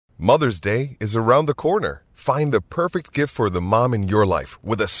Mother's Day is around the corner. Find the perfect gift for the mom in your life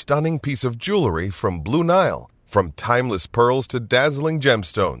with a stunning piece of jewelry from Blue Nile. From timeless pearls to dazzling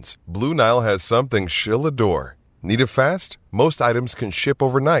gemstones, Blue Nile has something she'll adore. Need it fast? Most items can ship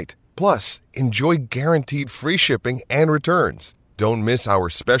overnight. Plus, enjoy guaranteed free shipping and returns. Don't miss our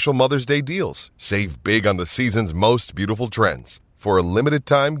special Mother's Day deals. Save big on the season's most beautiful trends. For a limited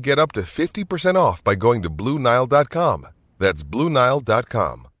time, get up to 50% off by going to BlueNile.com. That's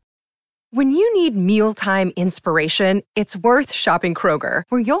BlueNile.com. When you need mealtime inspiration, it's worth shopping Kroger,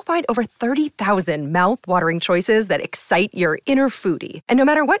 where you'll find over 30,000 mouth-watering choices that excite your inner foodie. And no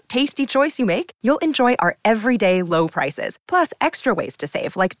matter what tasty choice you make, you'll enjoy our everyday low prices, plus extra ways to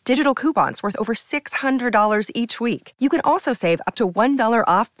save, like digital coupons worth over $600 each week. You can also save up to $1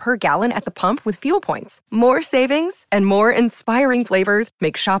 off per gallon at the pump with fuel points. More savings and more inspiring flavors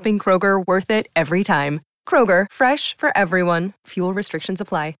make shopping Kroger worth it every time. Kroger, fresh for everyone. Fuel restrictions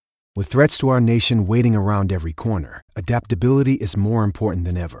apply. With threats to our nation waiting around every corner, adaptability is more important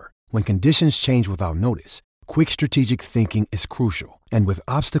than ever. When conditions change without notice, quick strategic thinking is crucial. And with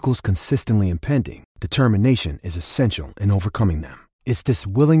obstacles consistently impending, determination is essential in overcoming them. It's this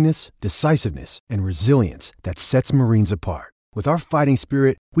willingness, decisiveness, and resilience that sets Marines apart. With our fighting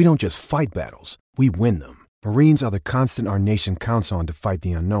spirit, we don't just fight battles, we win them. Marines are the constant our nation counts on to fight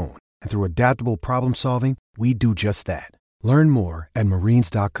the unknown. And through adaptable problem solving, we do just that. Learn more at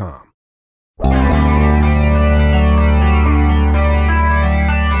Marines.com.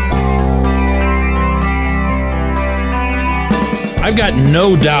 I've got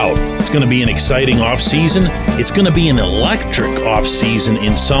no doubt it's going to be an exciting offseason. It's going to be an electric offseason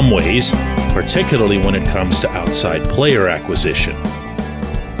in some ways, particularly when it comes to outside player acquisition.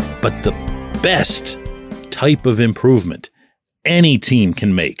 But the best type of improvement any team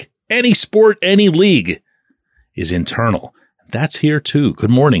can make, any sport, any league, is internal. That's here too. Good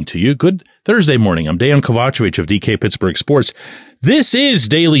morning to you. Good Thursday morning. I'm Dejan Kovacevic of DK Pittsburgh Sports. This is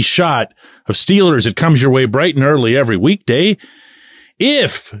Daily Shot of Steelers. It comes your way bright and early every weekday.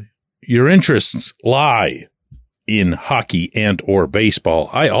 If your interests lie in hockey and or baseball,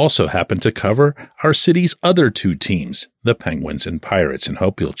 I also happen to cover our city's other two teams, the Penguins and Pirates, and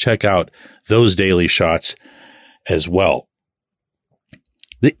hope you'll check out those Daily Shots as well.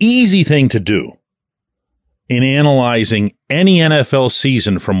 The easy thing to do in analyzing any NFL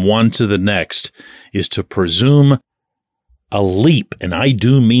season from one to the next is to presume a leap, and I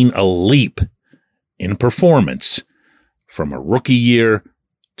do mean a leap, in performance from a rookie year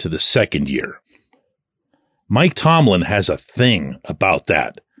to the second year. Mike Tomlin has a thing about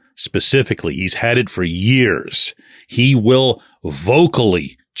that. Specifically, he's had it for years. He will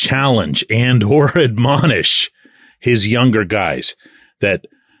vocally challenge and or admonish his younger guys that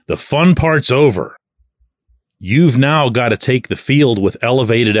the fun part's over. You've now got to take the field with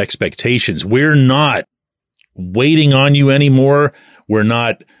elevated expectations. We're not waiting on you anymore. We're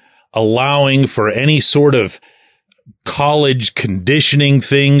not allowing for any sort of college conditioning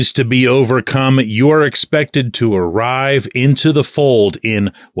things to be overcome. You are expected to arrive into the fold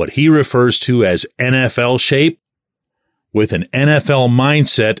in what he refers to as NFL shape, with an NFL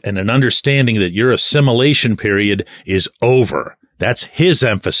mindset and an understanding that your assimilation period is over. That's his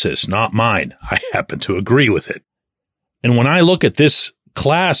emphasis, not mine. I happen to agree with it. And when I look at this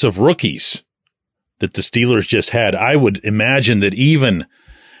class of rookies that the Steelers just had, I would imagine that even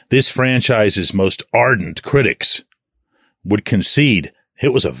this franchise's most ardent critics would concede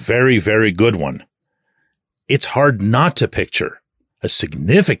it was a very, very good one. It's hard not to picture a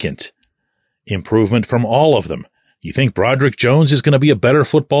significant improvement from all of them. You think Broderick Jones is going to be a better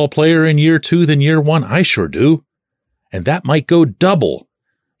football player in year 2 than year 1? I sure do. And that might go double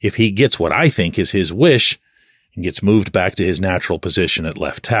if he gets what I think is his wish and gets moved back to his natural position at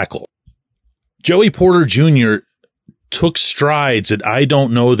left tackle. Joey Porter Jr. took strides that I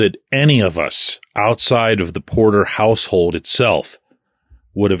don't know that any of us outside of the Porter household itself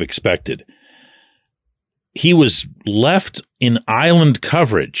would have expected. He was left in island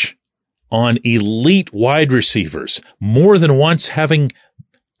coverage on elite wide receivers, more than once having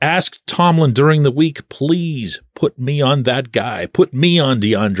asked Tomlin during the week, please put me on that guy, put me on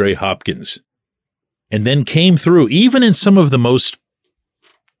DeAndre Hopkins, and then came through, even in some of the most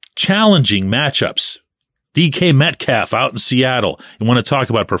challenging matchups. DK Metcalf out in Seattle. You want to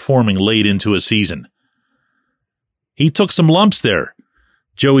talk about performing late into a season. He took some lumps there.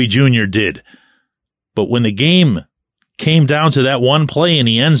 Joey Jr. did. But when the game came down to that one play in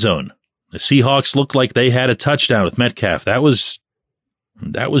the end zone, the Seahawks looked like they had a touchdown with Metcalf. That was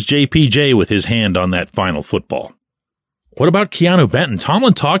JPJ with his hand on that final football. What about Keanu Benton?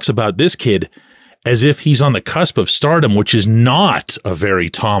 Tomlin talks about this kid as if he's on the cusp of stardom, which is not a very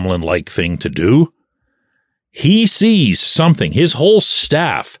Tomlin-like thing to do. He sees something. His whole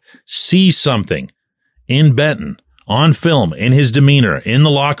staff sees something in Benton, on film, in his demeanor, in the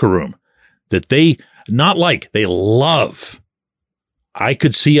locker room, that they they love. I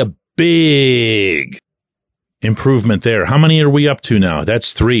could see a big improvement there. How many are we up to now?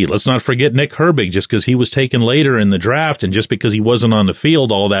 That's 3. Let's not forget Nick Herbig, just because he was taken later in the draft and just because he wasn't on the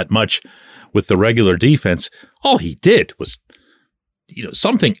field all that much with the regular defense, all he did was,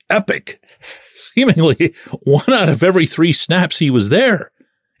 something epic. Seemingly 1 out of every 3 snaps he was there.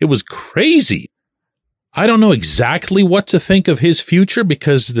 It was crazy. I don't know exactly what to think of his future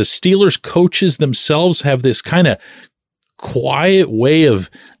because the Steelers coaches themselves have this kind of quiet way of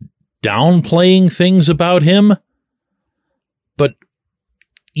downplaying things about him. But,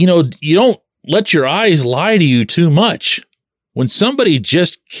 you don't let your eyes lie to you too much. When somebody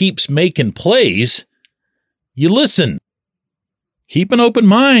just keeps making plays, you listen. Keep an open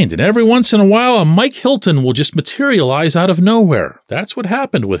mind, and every once in a while, a Mike Hilton will just materialize out of nowhere. That's what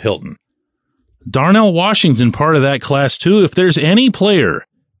happened with Hilton. Darnell Washington, part of that class too. If there's any player,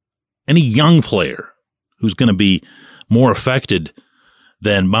 any young player who's going to be more affected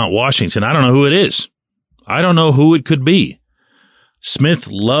than Mount Washington, I don't know who it is. I don't know who it could be. Smith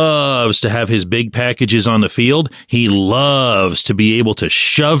loves to have his big packages on the field. He loves to be able to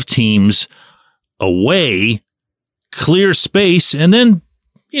shove teams away, clear space, and then,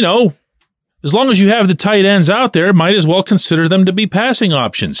 as long as you have the tight ends out there, might as well consider them to be passing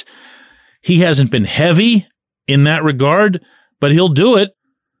options. He hasn't been heavy in that regard, but he'll do it.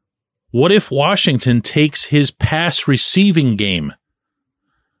 What if Washington takes his pass receiving game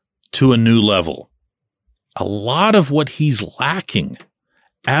to a new level? A lot of what he's lacking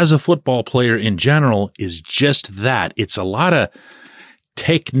as a football player in general is just that. It's a lot of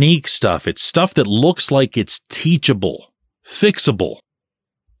technique stuff. It's stuff that looks like it's teachable, fixable.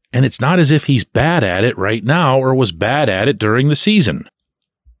 And it's not as if he's bad at it right now or was bad at it during the season.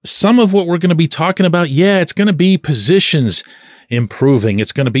 Some of what we're going to be talking about, it's going to be positions improving.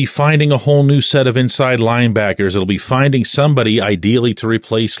 It's going to be finding a whole new set of inside linebackers. It'll be finding somebody ideally to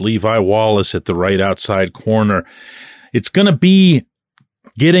replace Levi Wallace at the right outside corner. It's going to be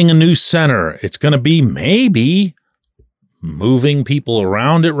getting a new center. It's going to be maybe moving people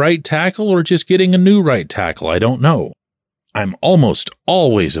around at right tackle or just getting a new right tackle. I don't know. I'm almost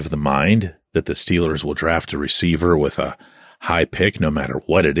always of the mind that the Steelers will draft a receiver with a high pick, no matter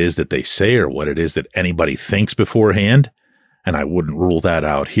what it is that they say or what it is that anybody thinks beforehand. And I wouldn't rule that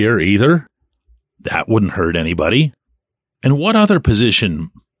out here either. That wouldn't hurt anybody. And what other position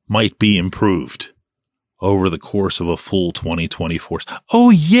might be improved over the course of a full 2024? Oh,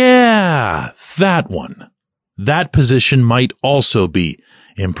 yeah, that one. That position might also be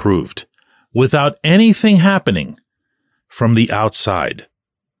improved without anything happening from the outside.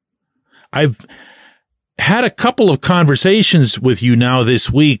 I've had a couple of conversations with you now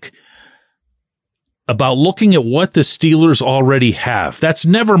this week about looking at what the Steelers already have. That's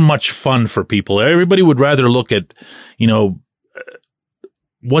never much fun for people. Everybody would rather look at,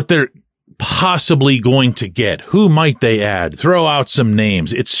 what they're possibly going to get. Who might they add? Throw out some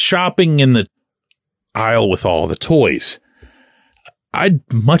names. It's shopping in the aisle with all the toys. I'd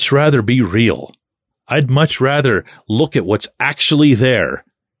much rather be real. I'd much rather look at what's actually there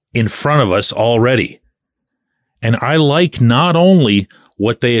in front of us already. And I like not only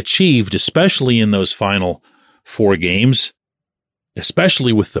what they achieved, especially in those final 4 games,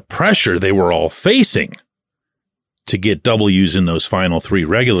 especially with the pressure they were all facing to get W's in those final 3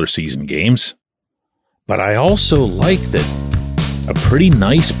 regular season games, but I also like that a pretty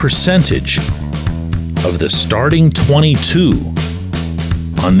nice percentage of the starting 22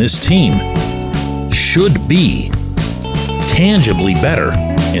 on this team should be tangibly better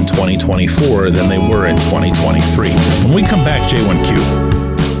in 2024 than they were in 2023. When we come back, J1Q.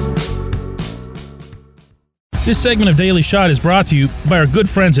 This segment of Daily Shot is brought to you by our good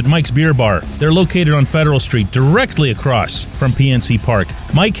friends at Mike's Beer Bar. They're located on Federal Street, directly across from PNC Park.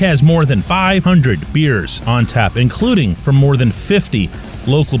 Mike has more than 500 beers on tap, including from more than 50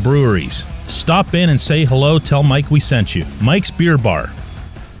 local breweries. Stop in and say hello. Tell Mike we sent you. Mike's Beer Bar.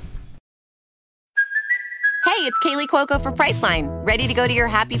 Hey, it's Kaylee Cuoco for Priceline. Ready to go to your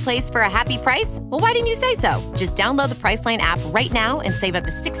happy place for a happy price? Well, why didn't you say so? Just download the Priceline app right now and save up to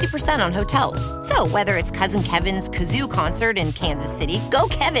 60% on hotels. So whether it's Cousin Kevin's Kazoo Concert in Kansas City, go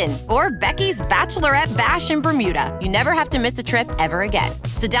Kevin, or Becky's Bachelorette Bash in Bermuda, you never have to miss a trip ever again.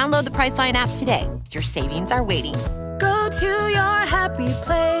 So download the Priceline app today. Your savings are waiting. Go to your happy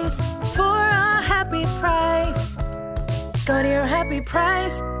place for a happy price. Go to your happy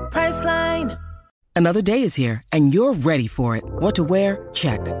price, Priceline. Another day is here, and you're ready for it. What to wear?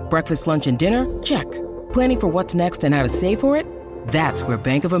 Check. Breakfast, lunch, and dinner? Check. Planning for what's next and how to save for it? That's where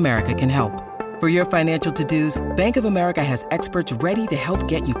Bank of America can help. For your financial to-dos, Bank of America has experts ready to help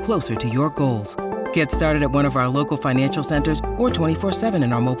get you closer to your goals. Get started at one of our local financial centers or 24/7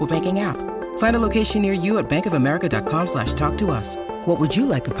 in our mobile banking app. Find a location near you at bankofamerica.com/talktous. What would you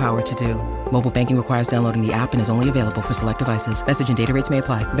like the power to do? Mobile banking requires downloading the app and is only available for select devices. Message and data rates may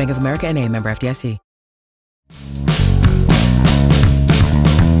apply. Bank of America N.A., member FDIC.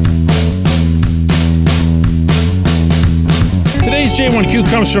 Today's J1Q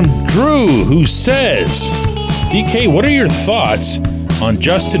comes from Drew, who says, DK, what are your thoughts on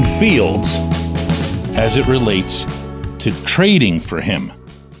Justin Fields as it relates to trading for him?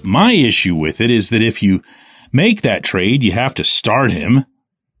 My issue with it is that if you make that trade, you have to start him,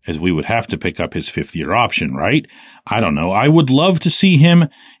 as we would have to pick up his fifth-year option, right? I don't know. I would love to see him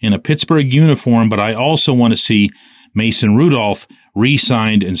in a Pittsburgh uniform, but I also want to see Mason Rudolph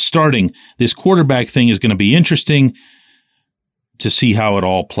re-signed and starting. This quarterback thing is going to be interesting to see how it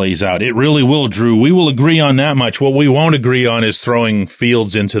all plays out. It really will, Drew. We will agree on that much. What we won't agree on is throwing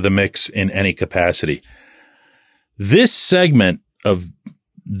Fields into the mix in any capacity. This segment of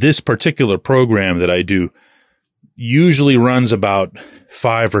this particular program that I do usually runs about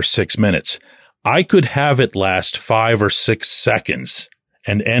 5 or 6 minutes. I could have it last 5 or 6 seconds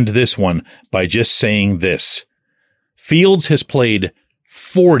and end this one by just saying this. Fields has played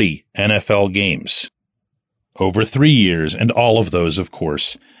 40 NFL games over 3 years, and all of those, of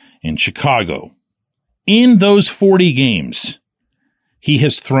course, in Chicago. In those 40 games, he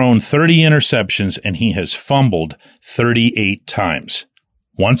has thrown 30 interceptions and he has fumbled 38 times.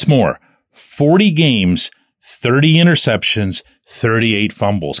 Once more, 40 games, 30 interceptions, 38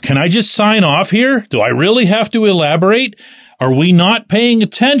 fumbles. Can I just sign off here? Do I really have to elaborate? Are we not paying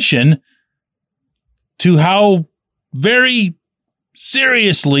attention to how very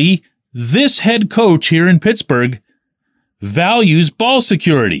seriously this head coach here in Pittsburgh values ball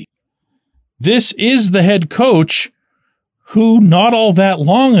security? This is the head coach who, not all that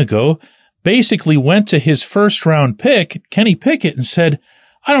long ago, basically went to his first-round pick, Kenny Pickett, and said,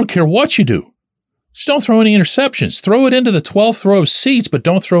 I don't care what you do. Just don't throw any interceptions. Throw it into the 12th row of seats, but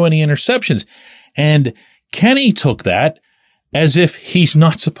don't throw any interceptions. And Kenny took that as if he's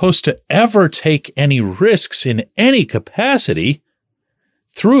not supposed to ever take any risks in any capacity,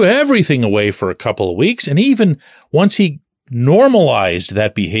 threw everything away for a couple of weeks, and even once he normalized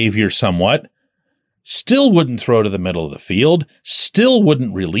that behavior somewhat, still wouldn't throw to the middle of the field, still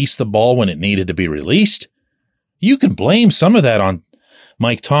wouldn't release the ball when it needed to be released. You can blame some of that on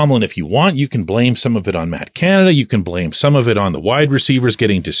Mike Tomlin if you want. You can blame some of it on Matt Canada. You can blame some of it on the wide receivers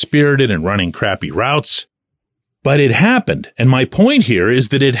getting dispirited and running crappy routes. But it happened. And my point here is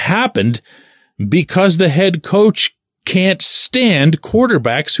that it happened because the head coach can't stand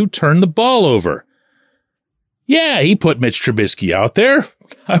quarterbacks who turn the ball over. Yeah, he put Mitch Trubisky out there.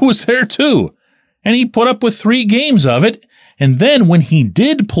 I was there too. And he put up with 3 games of it. And then when he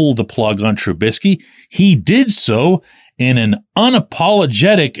did pull the plug on Trubisky, he did so in an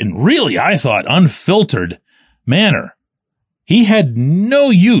unapologetic and really, I thought, unfiltered manner. He had no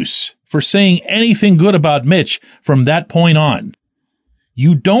use for saying anything good about Mitch from that point on.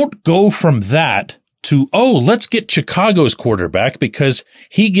 You don't go from that to, let's get Chicago's quarterback because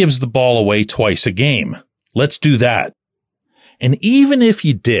he gives the ball away twice a game. Let's do that. And even if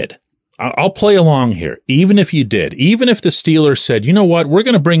you did, I'll play along here. Even if you did, even if the Steelers said, you know what, we're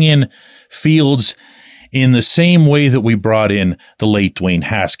going to bring in Fields in the same way that we brought in the late Dwayne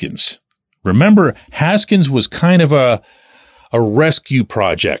Haskins. Remember, Haskins was kind of a rescue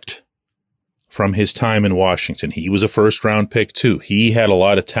project from his time in Washington. He was a first-round pick, too. He had a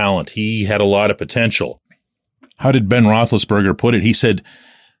lot of talent. He had a lot of potential. How did Ben Roethlisberger put it? He said,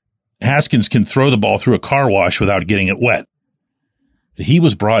 Haskins can throw the ball through a car wash without getting it wet. He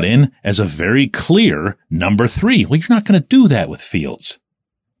was brought in as a very clear number 3. Well, you're not going to do that with Fields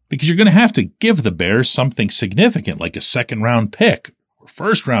because you're going to have to give the Bears something significant like a second-round pick or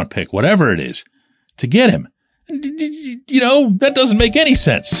first-round pick, whatever it is, to get him. You know, that doesn't make any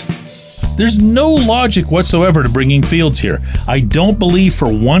sense. There's no logic whatsoever to bringing Fields here. I don't believe for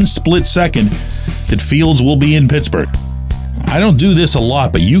one split second that Fields will be in Pittsburgh. I don't do this a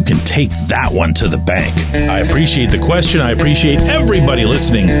lot, but you can take that one to the bank. I appreciate the question. I appreciate everybody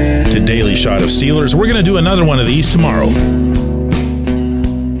listening to Daily Shot of Steelers. We're going to do another one of these tomorrow.